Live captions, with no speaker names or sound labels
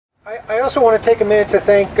I also want to take a minute to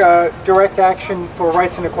thank Direct Action for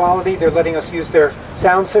Rights and Equality. They're letting us use their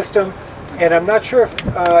sound system. And I'm not sure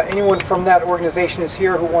if anyone from that organization is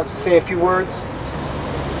here who wants to say a few words.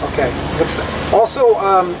 Okay. Also,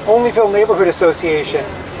 Onlyville Neighborhood Association,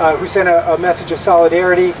 who sent a message of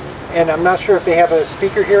solidarity. And I'm not sure if they have a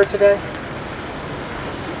speaker here today.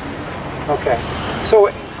 Okay. So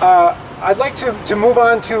I'd like to move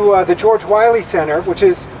on to the George Wiley Center, which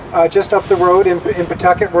is just up the road in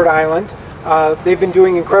Pawtucket, Rhode Island. They've been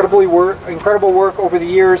doing incredible work over the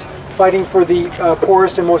years, fighting for the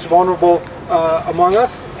poorest and most vulnerable among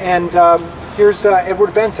us. And here's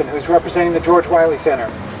Edward Benson, who's representing the George Wiley Center.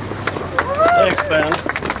 Thanks, Ben.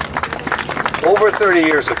 Over 30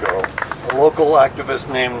 years ago, a local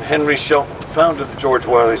activist named Henry Shelton founded the George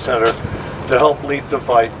Wiley Center to help lead the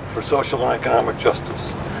fight for social and economic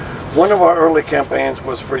justice. One of our early campaigns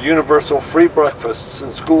was for universal free breakfasts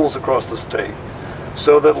in schools across the state,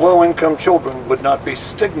 so that low-income children would not be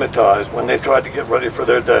stigmatized when they tried to get ready for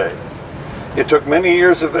their day. It took many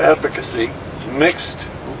years of advocacy, mixed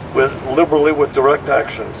liberally with direct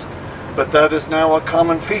actions, but that is now a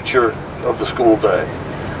common feature of the school day.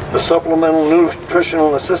 The Supplemental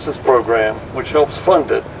Nutritional Assistance Program, which helps fund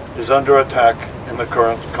it, is under attack in the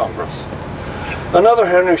current Congress. Another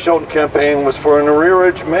Henry Shelton campaign was for an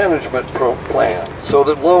arrearage management plan, so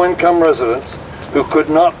that low-income residents who could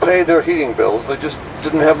not pay their heating bills, they just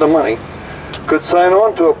didn't have the money, could sign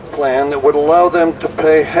on to a plan that would allow them to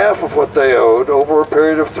pay half of what they owed over a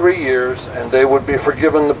period of 3 years, and they would be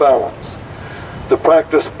forgiven the balance. The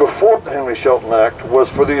practice before the Henry Shelton Act was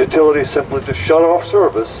for the utility simply to shut off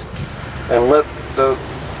service and let the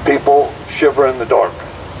people shiver in the dark,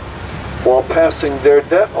 while passing their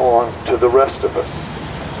debt on to the rest of us.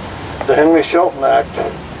 The Henry Shelton Act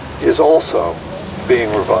is also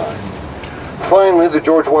being revised. Finally, the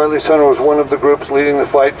George Wiley Center was one of the groups leading the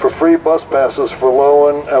fight for free bus passes for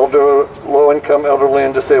low-income elderly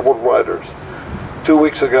and disabled riders. 2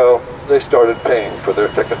 weeks ago, they started paying for their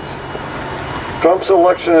tickets. Trump's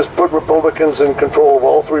election has put Republicans in control of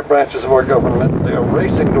all three branches of our government. They are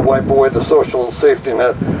racing to wipe away the social safety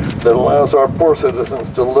net that allows our poor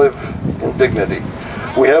citizens to live in dignity.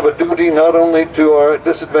 We have a duty not only to our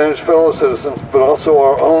disadvantaged fellow citizens, but also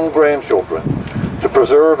our own grandchildren, to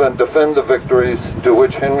preserve and defend the victories to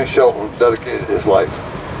which Henry Shelton dedicated his life.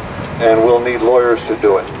 And we'll need lawyers to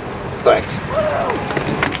do it. Thanks.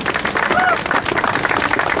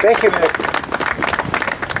 Thank you, Nick.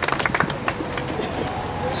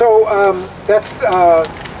 So that's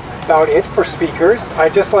about it for speakers.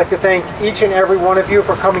 I'd just like to thank each and every one of you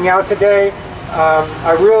for coming out today.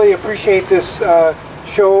 I really appreciate this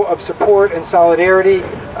show of support and solidarity.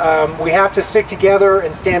 We have to stick together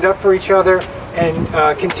and stand up for each other and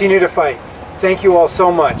continue to fight. Thank you all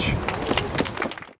so much.